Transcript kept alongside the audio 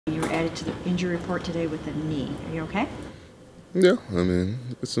You were added to the injury report today with a knee. Are you okay? Yeah, I mean,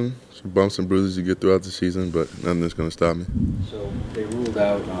 it's some bumps and bruises you get throughout the season, but nothing that's going to stop me. So they ruled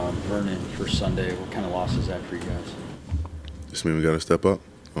out Vernon for Sunday. What kind of loss is that for you guys? Just mean we got to step up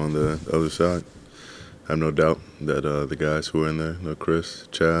on the other side. I have no doubt that the guys who are in there, Chris,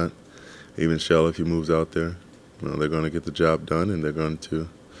 Chad, even Shell, if he moves out there, they're going to get the job done, and they're going to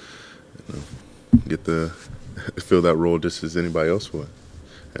get fill that role just as anybody else would.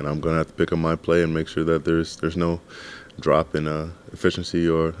 And I'm going to have to pick up my play and make sure that there's no drop in efficiency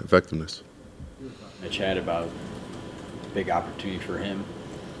or effectiveness. Chad about big opportunity for him.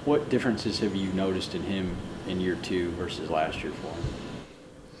 What differences have you noticed in him in year 2 versus last year for him?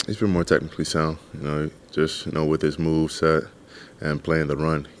 He's been more technically sound, just with his move set and playing the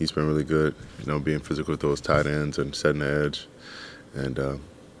run. He's been really good, being physical with those tight ends and setting the edge. And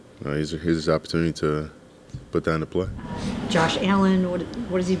here's his opportunity to put that into play. Josh Allen,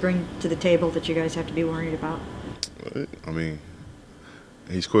 what does he bring to the table that you guys have to be worried about? I mean,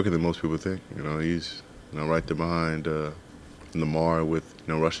 he's quicker than most people think. He's right there behind Lamar with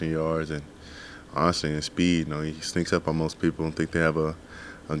rushing yards, and honestly in speed. He sneaks up on most people and think they have a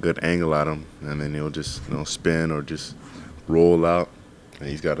good angle at him, and then he'll just spin or just roll out. And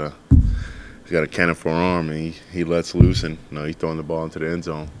he's got a cannon for an arm, and he lets loose, and he's throwing the ball into the end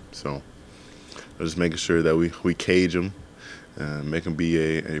zone. So we're just making sure that we cage him and make him be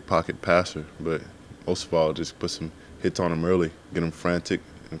a pocket passer, but most of all, just put some hits on him early, get him frantic,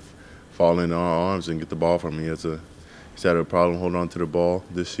 and fall into our arms and get the ball from him. He's had a problem holding on to the ball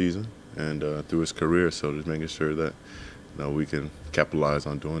this season and through his career, so just making sure that we can capitalize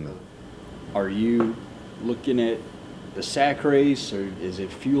on doing that. Are you looking at the sack race, or is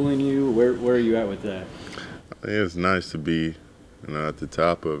it fueling you? Where are you at with that? I think it's nice to be at the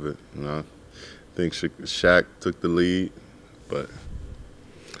top of it. I think Shaq took the lead, but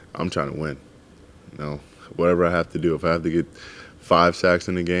I'm trying to win. Whatever I have to do. If I have to get 5 sacks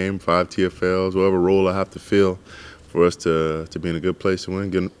in the game, 5 TFLs, whatever role I have to fill for us to be in a good place to win,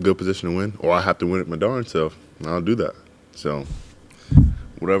 get in a good position to win, or I have to win it my darn self, I'll do that. So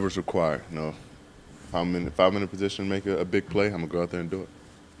whatever's required. If I'm in a position to make a big play, I'm going to go out there and do it.